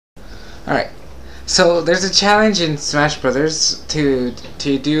Alright, so there's a challenge in Smash Brothers to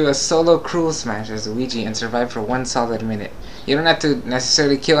do a solo cruel smash as Luigi and survive for 1 solid minute. You don't have to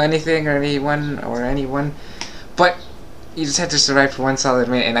necessarily kill anything or anyone, but you just have to survive for 1 solid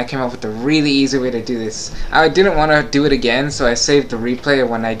minute, and I came up with a really easy way to do this. I didn't want to do it again, so I saved the replay of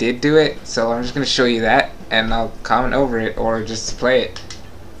when I did do it, so I'm just going to show you that, and I'll comment over it, or just play it.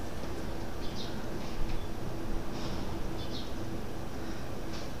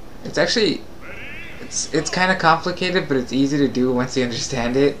 It's actually, it's kind of complicated, but it's easy to do once you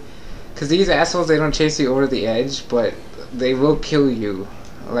understand it. Because these assholes, they don't chase you over the edge, but they will kill you.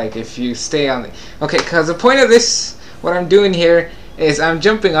 Like, if you stay on the... Okay, because the point of this, what I'm doing here, is I'm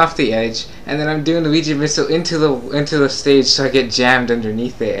jumping off the edge, and then I'm doing Luigi missile into the stage so I get jammed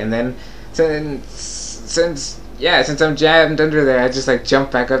underneath it. And then, since I'm jammed under there, I just like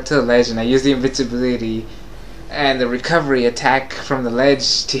jump back up to the ledge, and I use the invincibility and the recovery attack from the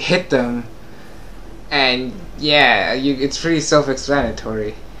ledge to hit them. And yeah, it's pretty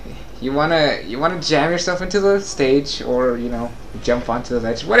self-explanatory. You wanna jam yourself into the stage, or jump onto the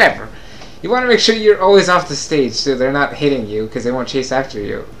ledge, whatever. You wanna make sure you're always off the stage so they're not hitting you, because they won't chase after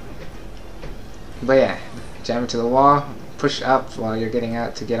you. But yeah, jam into the wall, push up while you're getting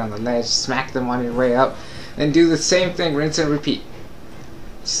out to get on the ledge, smack them on your way up, then do the same thing, rinse and repeat.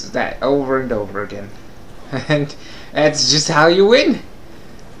 Just that over and over again. And that's just how you win.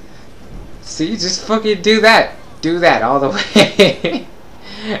 See, just fucking do that. Do that all the way.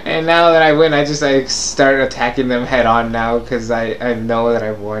 And now that I win, I just start attacking them head on now, because I know that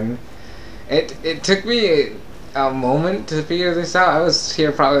I've won. It took me a moment to figure this out. I was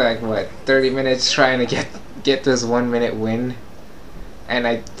here probably like, what, 30 minutes trying to get this 1 minute win. And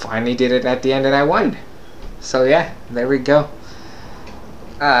I finally did it at the end, and I won. So yeah, there we go.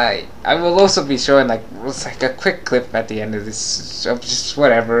 I will also be showing like a quick clip at the end of this, of just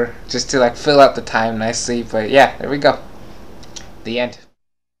whatever, just to like fill out the time nicely. But yeah, there we go. The end.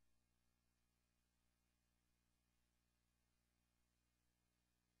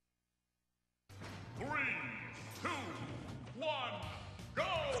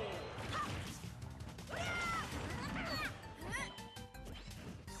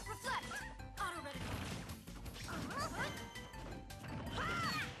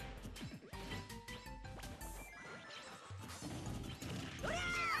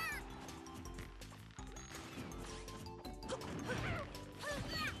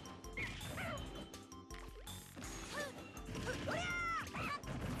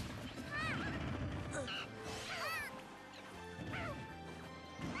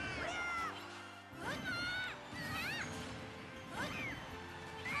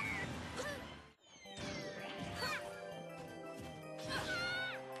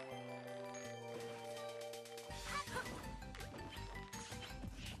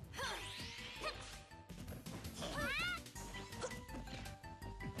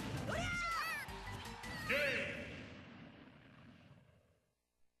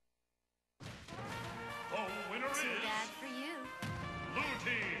 Too bad for you. Blue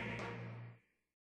team